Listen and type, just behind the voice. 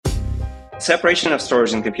Separation of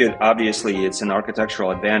storage and compute, obviously, it's an architectural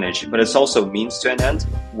advantage, but it's also means to an end.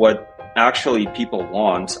 What actually people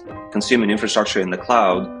want, consuming infrastructure in the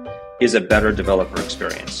cloud, is a better developer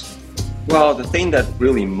experience. Well, the thing that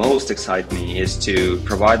really most excites me is to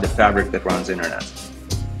provide the fabric that runs internet.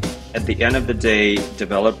 At the end of the day,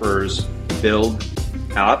 developers build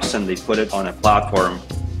apps and they put it on a platform.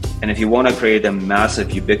 And if you want to create a massive,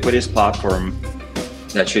 ubiquitous platform,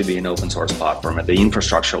 that should be an open source platform at the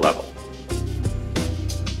infrastructure level.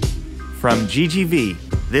 From GGV,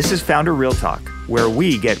 this is Founder Real Talk, where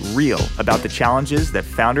we get real about the challenges that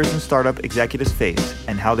founders and startup executives face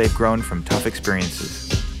and how they've grown from tough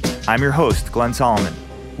experiences. I'm your host, Glenn Solomon.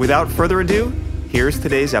 Without further ado, here's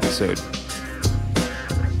today's episode.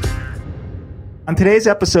 On today's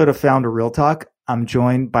episode of Founder Real Talk, I'm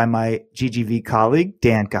joined by my GGV colleague,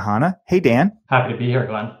 Dan Kahana. Hey, Dan. Happy to be here,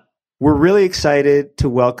 Glenn. We're really excited to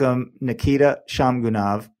welcome Nikita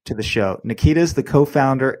Shamgunov to the show. Nikita is the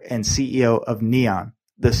co-founder and CEO of Neon,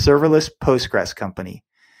 the serverless Postgres company.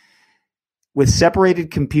 With separated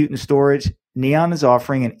compute and storage, Neon is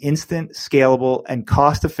offering an instant, scalable, and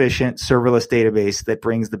cost-efficient serverless database that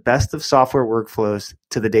brings the best of software workflows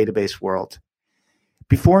to the database world.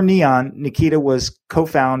 Before Neon, Nikita was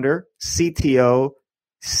co-founder, CTO,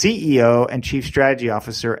 CEO, and chief strategy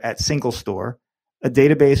officer at SingleStore, a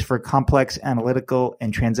database for complex analytical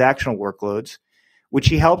and transactional workloads, which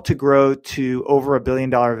he helped to grow to over $1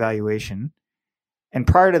 billion valuation. And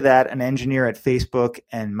prior to that, an engineer at Facebook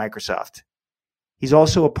and Microsoft. He's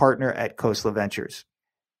also a partner at Khosla Ventures.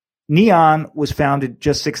 Neon was founded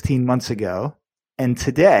just 16 months ago, and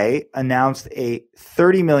today announced a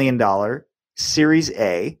 $30 million Series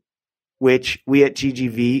A, which we at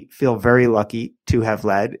GGV feel very lucky to have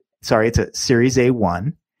led. Sorry, it's a Series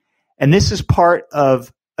A1. And this is part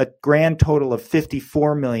of a grand total of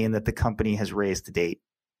 $54 million that the company has raised to date.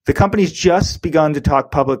 The company's just begun to talk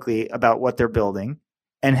publicly about what they're building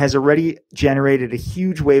and has already generated a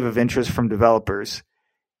huge wave of interest from developers.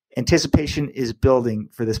 Anticipation is building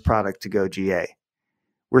for this product to go GA.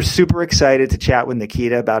 We're super excited to chat with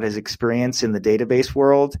Nikita about his experience in the database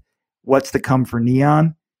world, what's to come for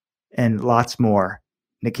Neon, and lots more.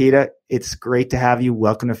 Nikita, it's great to have you.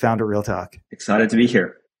 Welcome to Founder Real Talk. Excited to be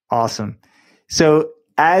here. Awesome. So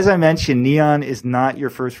as I mentioned, Neon is not your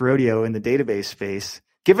first rodeo in the database space.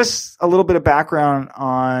 Give us a little bit of background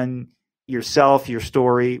on yourself, your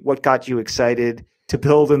story, what got you excited to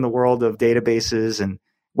build in the world of databases and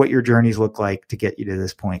what your journeys look like to get you to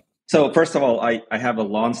this point. So first of all, I have a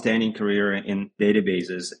long-standing career in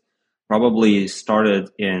databases, probably started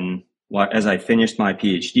as I finished my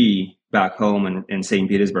PhD back home in St.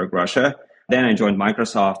 Petersburg, Russia. Then I joined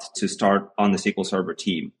Microsoft to start on the SQL Server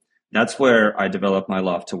team. That's where I developed my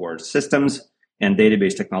love towards systems and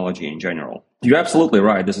database technology in general. You're absolutely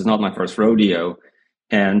right. This is not my first rodeo.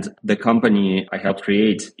 And the company I helped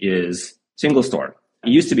create is SingleStore.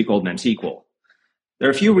 It used to be called MemSQL. There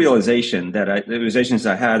are a few realizations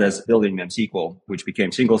I had as building MemSQL, which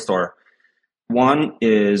became SingleStore. One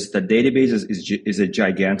is that databases is a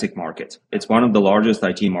gigantic market. It's one of the largest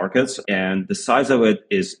IT markets, and the size of it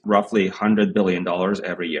is roughly $100 billion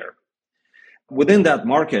every year. Within that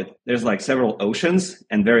market, there's like several oceans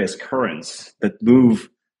and various currents that move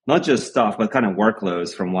not just stuff, but kind of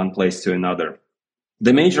workloads from one place to another.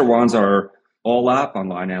 The major ones are OLAP,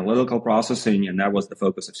 online analytical processing, and that was the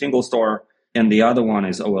focus of SingleStore. And the other one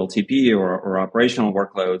is OLTP or operational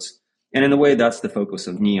workloads. And in a way, that's the focus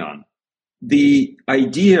of Neon. The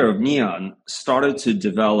idea of Neon started to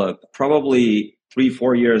develop probably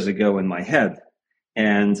 3-4 years ago in my head.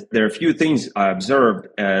 And there are a few things I observed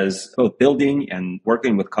as both building and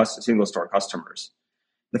working with SingleStore customers.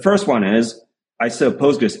 The first one is I saw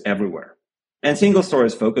Postgres everywhere. And SingleStore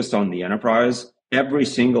is focused on the enterprise. Every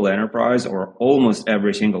single enterprise or almost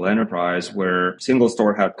every single enterprise where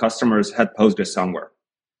SingleStore had customers had Postgres somewhere.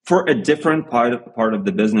 For a different part of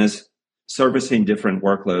the business, servicing different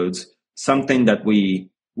workloads, something that we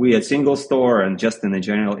at SingleStore and just in the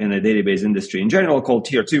database industry in general call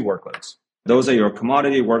tier 2 workloads. Those are your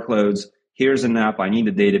commodity workloads. Here's an app. I need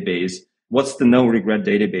a database. What's the no-regret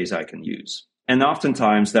database I can use? And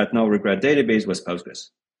oftentimes that no-regret database was Postgres.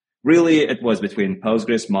 Really, it was between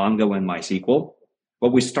Postgres, Mongo, and MySQL.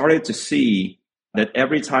 But we started to see that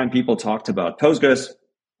every time people talked about Postgres,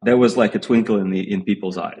 there was like a twinkle in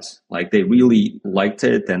people's eyes. Like they really liked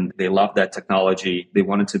it and they loved that technology. They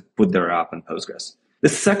wanted to put their app in Postgres. The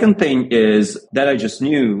second thing is that I just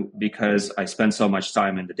knew because I spent so much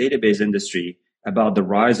time in the database industry about the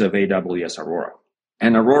rise of AWS Aurora.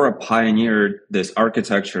 And Aurora pioneered this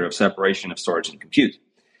architecture of separation of storage and compute.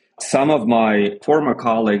 Some of my former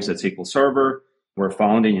colleagues at SQL Server were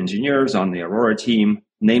founding engineers on the Aurora team,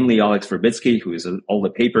 namely Alex Verbitsky, who is all the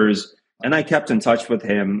papers. And I kept in touch with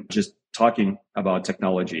him, just talking about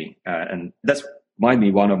technology. And that's might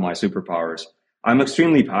be one of my superpowers. I'm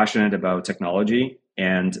extremely passionate about technology,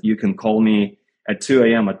 and you can call me at 2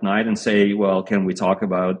 a.m. at night and say, well, can we talk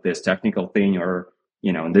about this technical thing, or,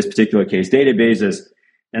 in this particular case, databases?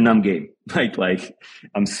 And I'm game. Like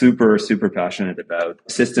I'm super, super passionate about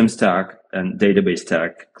systems tech and database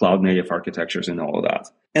tech, cloud native architectures, and all of that.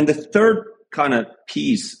 And the third kind of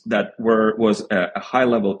piece that was a high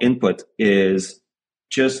level input is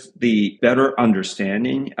just the better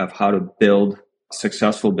understanding of how to build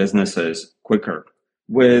successful businesses quicker.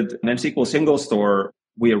 With MemSQL Single Store,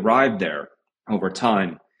 we arrived there over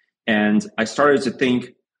time. And I started to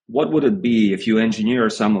think, what would it be if you engineer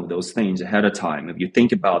some of those things ahead of time? If you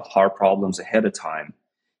think about hard problems ahead of time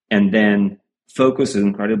and then focus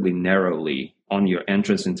incredibly narrowly on your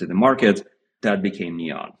entrance into the market, that became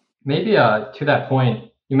Neon. Maybe to that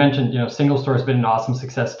point, you mentioned, Single Store has been an awesome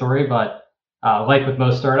success story, but like with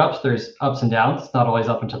most startups, there's ups and downs, not always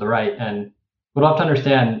up and to the right. And we'd love to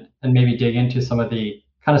understand and maybe dig into some of the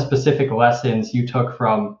kind of specific lessons you took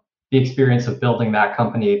from the experience of building that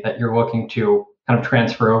company that you're looking to kind of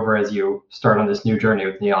transfer over as you start on this new journey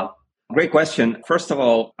with Neon. Great question. First of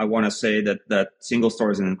all, I want to say that Single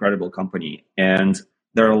Store is an incredible company, and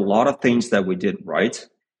there are a lot of things that we did right,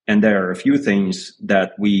 and there are a few things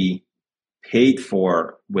that we paid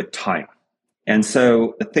for with time. And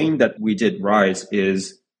so the thing that we did right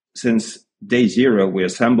is, since day zero, we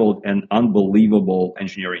assembled an unbelievable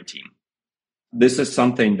engineering team. This is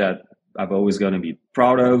something that I'm always going to be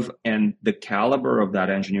proud of, and the caliber of that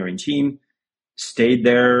engineering team stayed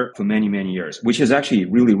there for many, many years, which is actually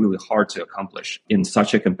really, really hard to accomplish in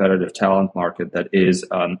such a competitive talent market that is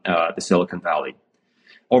the Silicon Valley.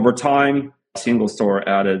 Over time, Single Store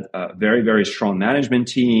added a very, very strong management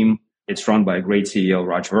team. It's run by a great CEO,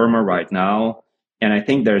 Raj Verma, right now. And I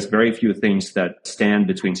think there's very few things that stand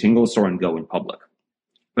between Single Store and going public.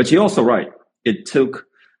 But you're also right. It took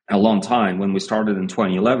a long time. When we started in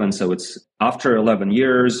 2011, so it's after 11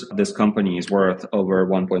 years, this company is worth over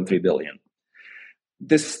 1.3 billion.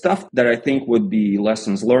 The stuff that I think would be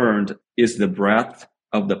lessons learned is the breadth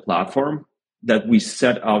of the platform that we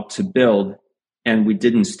set out to build, and we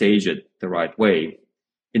didn't stage it the right way.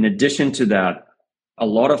 In addition to that, a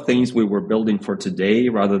lot of things we were building for today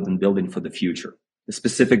rather than building for the future. The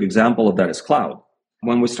specific example of that is cloud.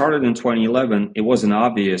 When we started in 2011, it wasn't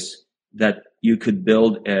obvious that you could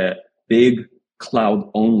build a big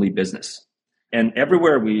cloud-only business. And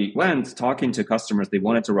everywhere we went, talking to customers, they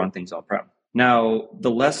wanted to run things on-prem. Now,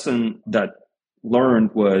 the lesson that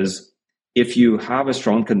learned was, if you have a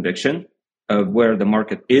strong conviction of where the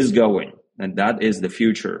market is going, and that is the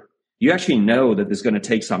future, you actually know that it's going to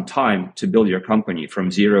take some time to build your company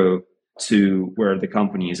from zero to where the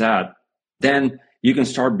company is at, then you can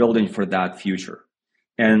start building for that future.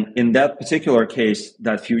 And in that particular case,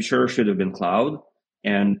 that future should have been cloud,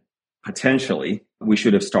 and potentially we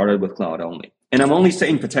should have started with cloud only. And I'm only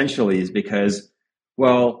saying potentially is because,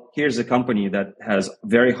 well, here's a company that has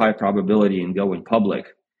very high probability in going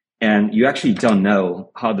public, and you actually don't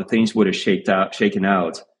know how the things would have shaken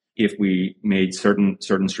out if we made certain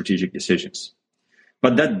strategic decisions.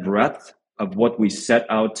 But that breadth of what we set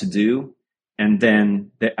out to do, and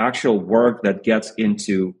then the actual work that gets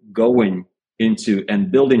into going into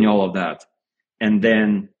and building all of that. And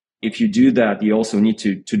then if you do that, you also need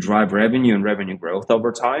to drive revenue and revenue growth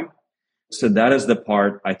over time. So that is the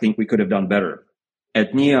part I think we could have done better.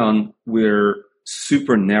 At Neon, we're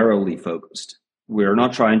super narrowly focused. We're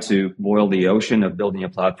not trying to boil the ocean of building a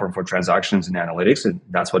platform for transactions and analytics, and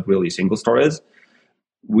that's what really Single Store is.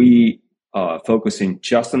 We are focusing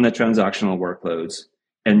just on the transactional workloads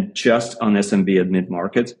and just on SMB and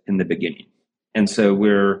mid-market in the beginning. And so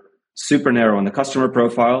we're super narrow on the customer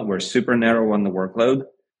profile. We're super narrow on the workload.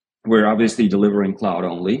 We're obviously delivering cloud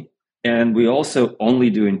only. And we also only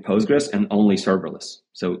doing Postgres and only serverless.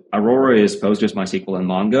 So Aurora is Postgres, MySQL, and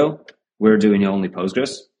Mongo. We're doing only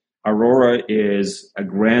Postgres. Aurora is a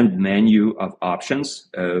grand menu of options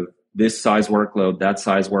of this size workload, that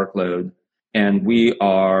size workload, and we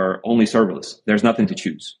are only serverless. There's nothing to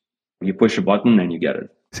choose. You push a button and you get it.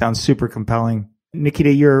 Sounds super compelling.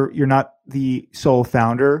 Nikita, you're not the sole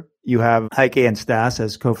founder. You have Heike and Stas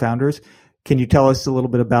as co-founders. Can you tell us a little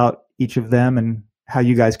bit about each of them and how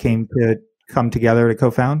you guys come together to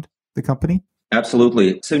co-found the company?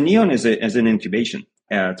 Absolutely. So Neon is an incubation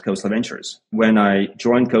at Khosla Ventures. When I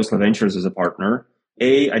joined Khosla Ventures as a partner,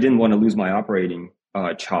 I didn't want to lose my operating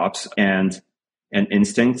chops and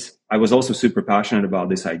instincts. I was also super passionate about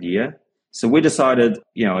this idea. So we decided,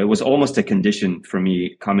 it was almost a condition for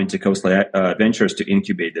me coming to Coastlight Ventures to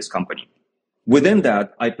incubate this company. Within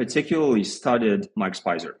that, I particularly studied Mike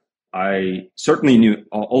Speiser. I certainly knew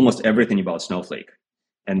almost everything about Snowflake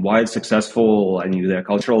and why it's successful. I knew their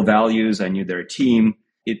cultural values. I knew their team.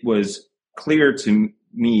 It was clear to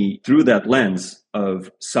me through that lens of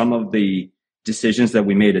some of the decisions that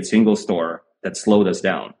we made at Single Store that slowed us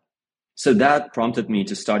down. So that prompted me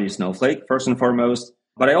to study Snowflake first and foremost.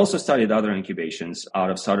 But I also studied other incubations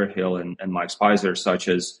out of Sutter Hill and Mike Speiser, such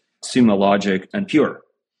as Sumo Logic and Pure.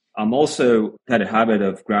 I'm also had a habit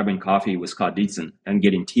of grabbing coffee with Scott Dietzen and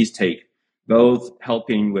getting T's take, both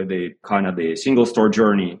helping with the kind of the single store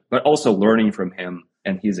journey, but also learning from him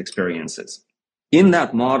and his experiences. In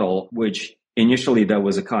that model, which initially that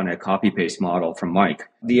was a kind of copy paste model from Mike,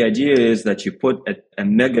 the idea is that you put a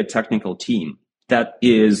mega technical team that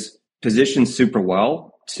is positioned super well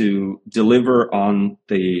to deliver on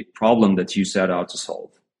the problem that you set out to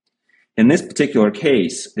solve. In this particular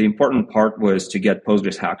case, the important part was to get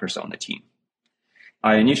Postgres hackers on the team.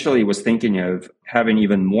 I initially was thinking of having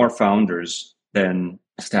even more founders than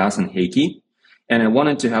Stas and Heikki, and I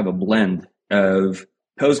wanted to have a blend of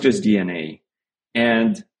Postgres DNA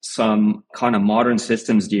and some kind of modern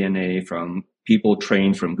systems DNA from people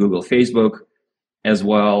trained from Google, Facebook, as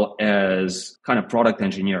well as kind of product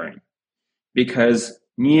engineering. Because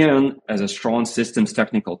Neon has a strong systems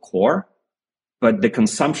technical core, but the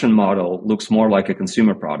consumption model looks more like a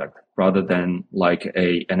consumer product rather than like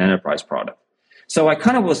an enterprise product. So I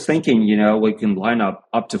kind of was thinking, we can line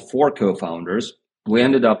up to 4 co-founders. We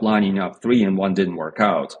ended up lining up 3 and 1 didn't work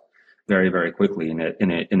out very, very quickly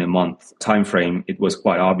in a month time frame. It was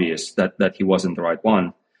quite obvious that he wasn't the right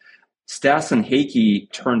one. Stas and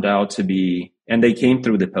Heikki turned out to be, and they came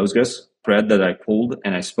through the Postgres thread that I pulled,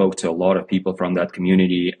 and I spoke to a lot of people from that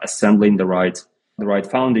community, assembling the right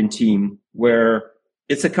founding team, where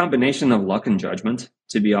it's a combination of luck and judgment,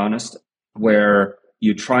 to be honest, where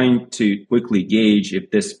you're trying to quickly gauge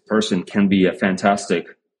if this person can be a fantastic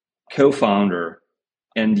co-founder,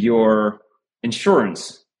 and your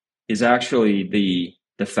insurance is actually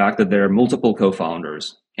the fact that there are multiple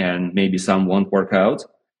co-founders and maybe some won't work out.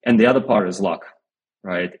 And the other part is luck,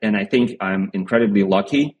 right? And I think I'm incredibly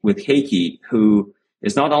lucky with Heikki, who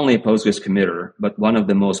is not only a Postgres committer, but one of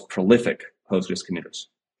the most prolific Postgres committers,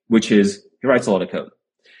 which is he writes a lot of code.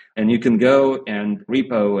 And you can go and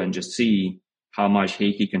repo and just see how much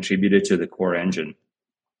Heikki contributed to the core engine.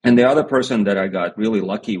 And the other person that I got really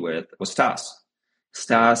lucky with was Stas.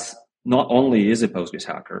 Stas not only is a Postgres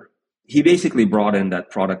hacker, he basically brought in that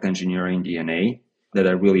product engineering DNA that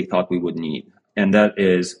I really thought we would need. And that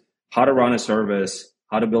is how to run a service,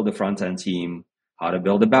 how to build a front-end team, how to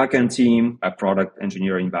build a back-end team, a product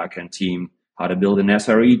engineering back-end team, how to build an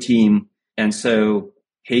SRE team. And so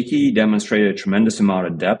Heikki demonstrated a tremendous amount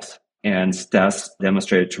of depth and Stas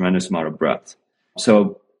demonstrated a tremendous amount of breadth.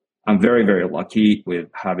 So I'm very, very lucky with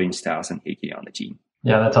having Stas and Heikki on the team.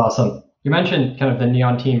 Yeah, that's awesome. You mentioned kind of the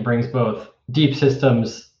Neon team brings both deep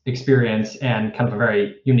systems experience and kind of a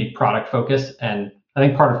very unique product focus. And I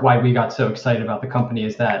think part of why we got so excited about the company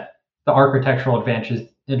is that the architectural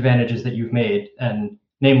advantages that you've made, and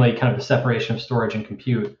namely kind of the separation of storage and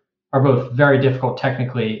compute, are both very difficult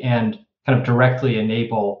technically and kind of directly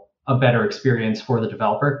enable a better experience for the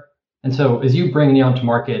developer. And so as you bring Neon to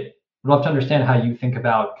market, I'd love to understand how you think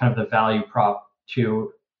about kind of the value prop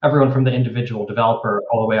to everyone from the individual developer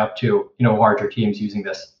all the way up to, larger teams using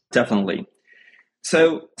this. Definitely.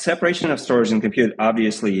 So separation of storage and compute,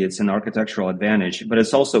 obviously it's an architectural advantage, but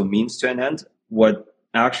it's also means to an end. What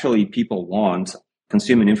actually people want,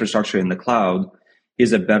 consuming infrastructure in the cloud,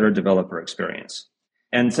 is a better developer experience.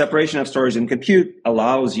 And separation of storage and compute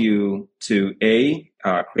allows you to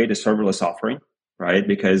create a serverless offering, right?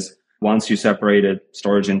 Because once you separated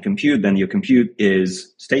storage and compute, then your compute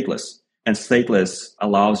is stateless. And stateless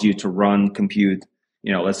allows you to run compute,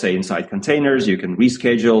 let's say inside containers. You can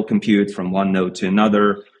reschedule compute from one node to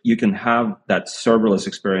another. You can have that serverless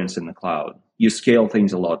experience in the cloud. You scale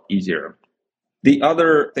things a lot easier. The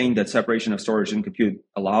other thing that separation of storage and compute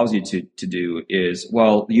allows you to do is,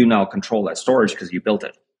 you now control that storage because you built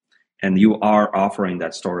it. And you are offering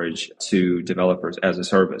that storage to developers as a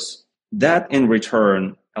service. That in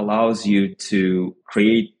return allows you to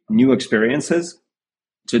create new experiences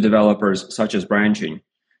to developers, such as branching,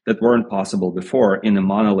 that weren't possible before in a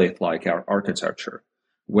monolith-like architecture,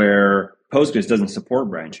 where Postgres doesn't support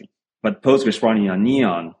branching, but Postgres running on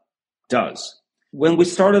Neon does. When we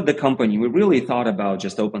started the company, we really thought about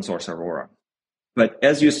just open source Aurora. But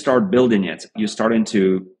as you start building it, you're starting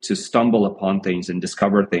to stumble upon things and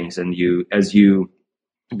discover things. And as you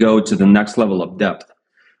go to the next level of depth,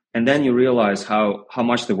 And then you realize how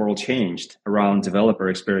much the world changed around developer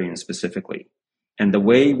experience specifically. And the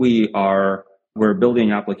way we're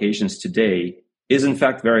building applications today is in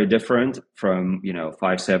fact very different from,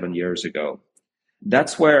 5-7 years ago.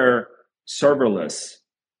 That's where serverless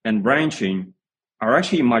and branching are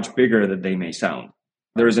actually much bigger than they may sound.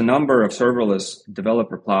 There is a number of serverless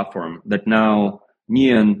developer platforms that now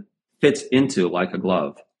Neon fits into like a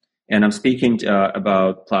glove. And I'm speaking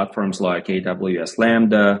about platforms like AWS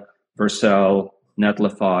Lambda, Vercel,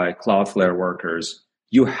 Netlify, Cloudflare Workers.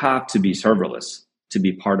 You have to be serverless to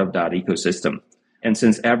be part of that ecosystem. And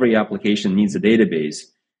since every application needs a database,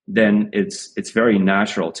 then it's very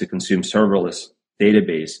natural to consume serverless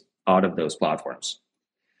database out of those platforms.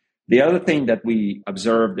 The other thing that we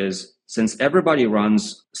observed is since everybody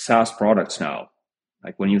runs SaaS products now,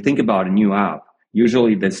 like when you think about a new app,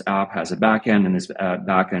 usually this app has a backend and this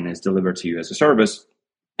backend is delivered to you as a service.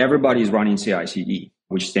 Everybody's running CI/CD,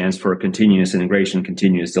 which stands for continuous integration,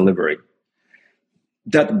 continuous delivery.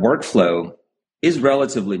 That workflow is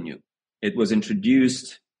relatively new. It was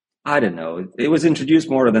introduced, it was introduced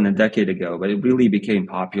more than a decade ago, but it really became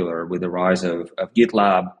popular with the rise of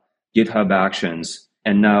GitLab, GitHub Actions,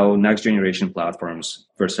 and now next generation platforms,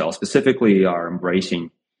 Vercel specifically, are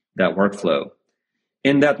embracing that workflow.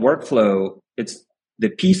 In that workflow, it's the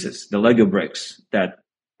pieces, the Lego bricks that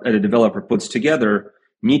a developer puts together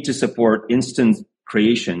need to support instant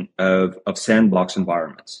creation of sandbox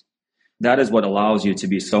environments. That is what allows you to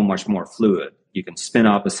be so much more fluid. You can spin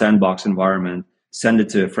up a sandbox environment, send it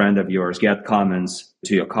to a friend of yours, get comments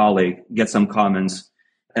to your colleague, get some comments,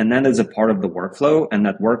 and then it's a part of the workflow, and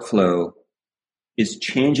that workflow is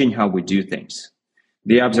changing how we do things.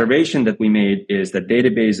 The observation that we made is that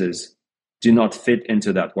databases do not fit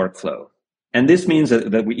into that workflow. And this means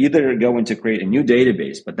that we either go into create a new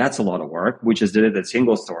database, but that's a lot of work. We just did it at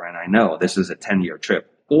SingleStore, and I know this is a 10-year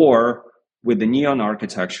trip. Or with the Neon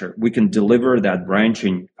architecture, we can deliver that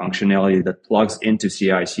branching functionality that plugs into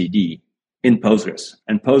CI/CD in Postgres.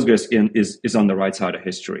 And Postgres is on the right side of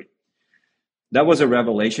history. That was a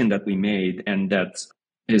revelation that we made, and that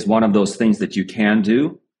is one of those things that you can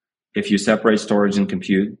do if you separate storage and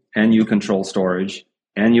compute, and you control storage,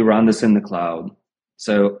 and you run this in the cloud.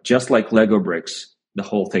 So just like Lego bricks, the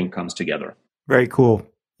whole thing comes together. Very cool.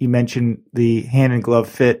 You mentioned the hand in glove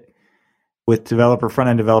fit with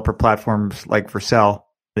front-end developer platforms like Vercel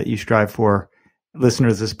that you strive for.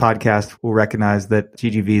 Listeners of this podcast will recognize that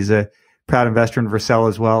GGV is a proud investor in Vercel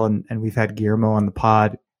as well. And we've had Guillermo on the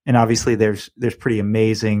pod. And obviously there's pretty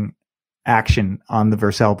amazing action on the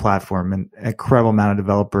Vercel platform and an incredible amount of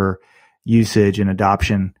developer usage and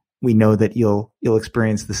adoption. We know that you'll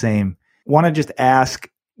experience the same. Want to just ask,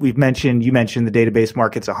 you mentioned the database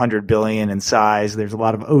market's $100 billion in size. There's a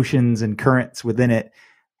lot of oceans and currents within it.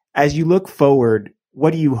 As you look forward,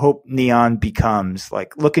 what do you hope Neon becomes?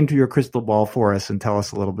 Like, look into your crystal ball for us and tell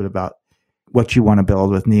us a little bit about what you want to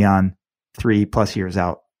build with Neon 3+ years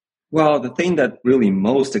out. Well, the thing that really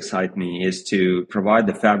most excites me is to provide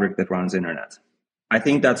the fabric that runs internet. I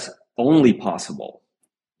think that's only possible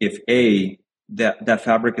if that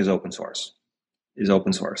fabric is open sourced.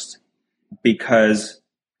 Because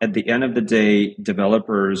at the end of the day,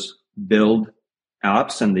 developers build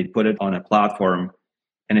apps and they put it on a platform.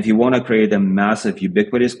 And if you want to create a massive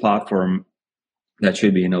ubiquitous platform, that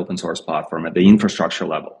should be an open source platform at the infrastructure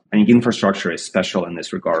level. I think infrastructure is special in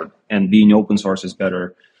this regard, and being open source is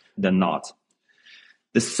better than not.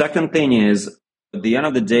 The second thing is, at the end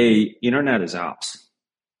of the day, internet is apps.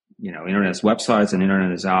 Internet is websites and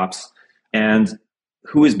internet is apps. And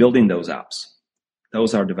who is building those apps?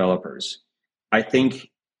 Those are developers. I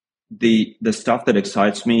think the stuff that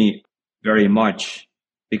excites me very much,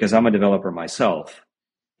 because I'm a developer myself,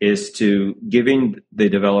 is to giving the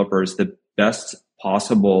developers the best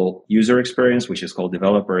possible user experience, which is called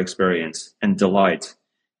developer experience, and delight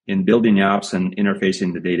in building apps and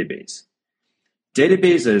interfacing the database.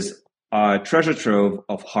 Databases are a treasure trove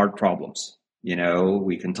of hard problems.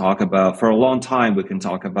 We can talk about, for a long time, we can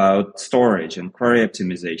talk about storage and query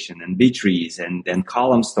optimization and B-trees and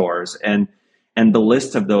column stores and the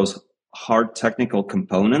list of those hard technical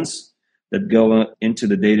components that go into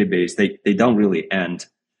the database. They don't really end.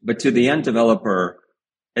 But to the end developer,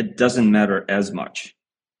 it doesn't matter as much.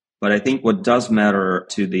 But I think what does matter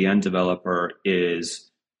to the end developer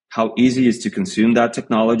is how easy it is to consume that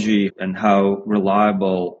technology and how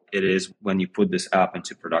reliable it is when you put this app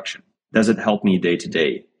into production. Does it help me day to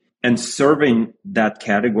day? And serving that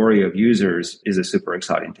category of users is a super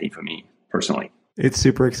exciting thing for me personally. It's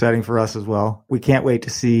super exciting for us as well. We can't wait to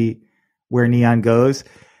see where Neon goes.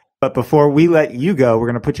 But before we let you go, we're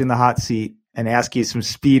going to put you in the hot seat and ask you some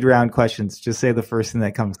speed round questions. Just say the first thing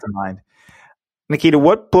that comes to mind. Nikita,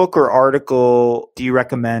 what book or article do you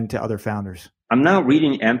recommend to other founders? I'm now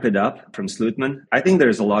reading Amp It Up from Slootman. I think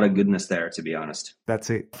there's a lot of goodness there, to be honest. That's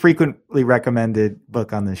a frequently recommended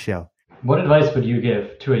book on this show. What advice would you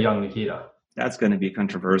give to a young Nikita? That's going to be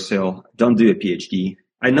controversial. Don't do a PhD.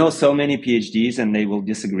 I know so many PhDs and they will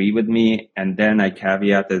disagree with me. And then I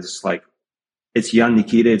caveat that it's like, it's young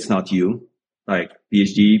Nikita, it's not you. Like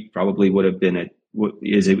PhD probably would have been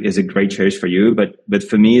is a great choice for you. But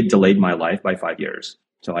for me, it delayed my life by 5 years.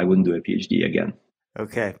 So I wouldn't do a PhD again.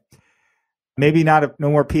 Okay. Maybe no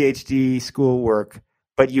more PhD schoolwork,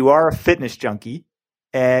 but you are a fitness junkie.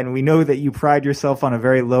 And we know that you pride yourself on a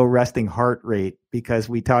very low resting heart rate because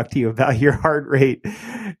we talked to you about your heart rate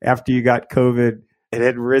after you got COVID. It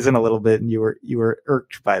had risen a little bit and you were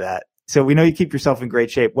irked by that. So we know you keep yourself in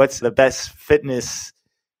great shape. What's the best fitness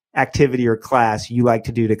activity or class you like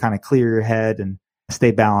to do to kind of clear your head and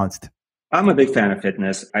stay balanced? I'm a big fan of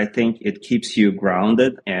fitness. I think it keeps you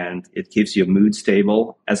grounded and it keeps your mood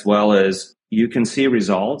stable, as well as you can see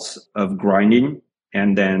results of grinding.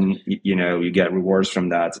 And then, you get rewards from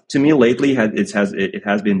that. To me, lately, it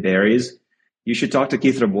has been berries. You should talk to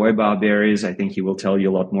Keith Raboy about berries. I think he will tell you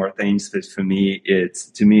a lot more things. But for me, it's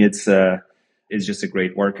just a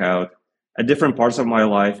great workout. At different parts of my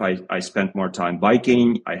life, I spent more time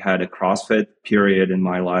biking. I had a CrossFit period in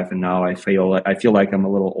my life, and now I feel like I'm a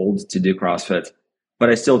little old to do CrossFit. But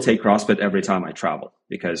I still take CrossFit every time I travel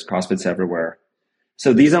because CrossFit's everywhere.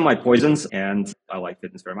 So these are my poisons, and I like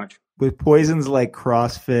fitness very much. With poisons like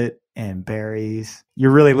CrossFit and berries, you're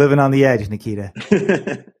really living on the edge, Nikita.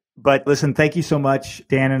 But listen, thank you so much.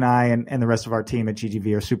 Dan and I and the rest of our team at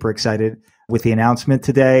GGV are super excited with the announcement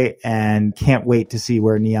today and can't wait to see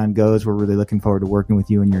where Neon goes. We're really looking forward to working with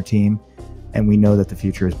you and your team, and we know that the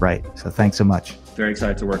future is bright. So thanks so much. Very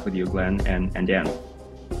excited to work with you, Glenn and Dan.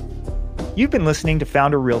 You've been listening to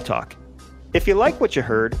Founder Real Talk. If you like what you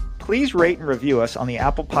heard, please rate and review us on the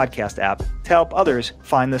Apple Podcast app to help others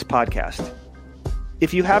find this podcast.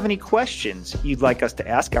 If you have any questions you'd like us to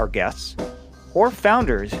ask our guests or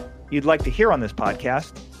founders you'd like to hear on this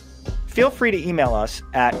podcast, feel free to email us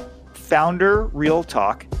at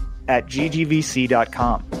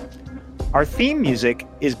founderrealtalk@ggvc.com. Our theme music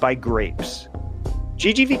is by Grapes.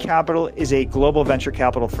 GGV Capital is a global venture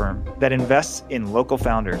capital firm that invests in local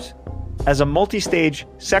founders. As a multi-stage,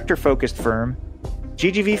 sector-focused firm,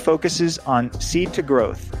 GGV focuses on seed to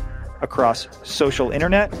growth across social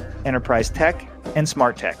internet, enterprise tech, and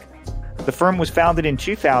smart tech. The firm was founded in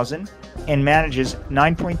 2000 and manages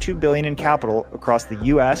 $9.2 billion in capital across the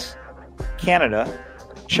US, Canada,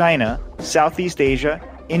 China, Southeast Asia,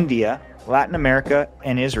 India, Latin America,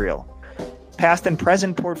 and Israel. Past and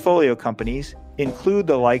present portfolio companies include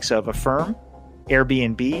the likes of Affirm,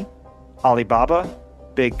 Airbnb, Alibaba,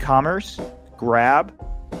 BigCommerce, Grab,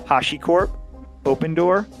 HashiCorp,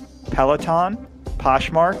 Opendoor, Peloton,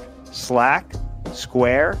 Poshmark, Slack,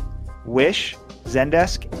 Square, Wish,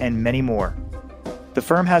 Zendesk, and many more. The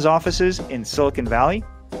firm has offices in Silicon Valley,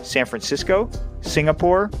 San Francisco,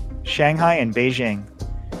 Singapore, Shanghai, and Beijing.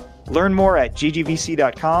 Learn more at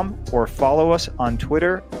ggvc.com or follow us on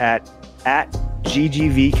Twitter at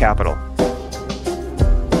 @ggvcapital.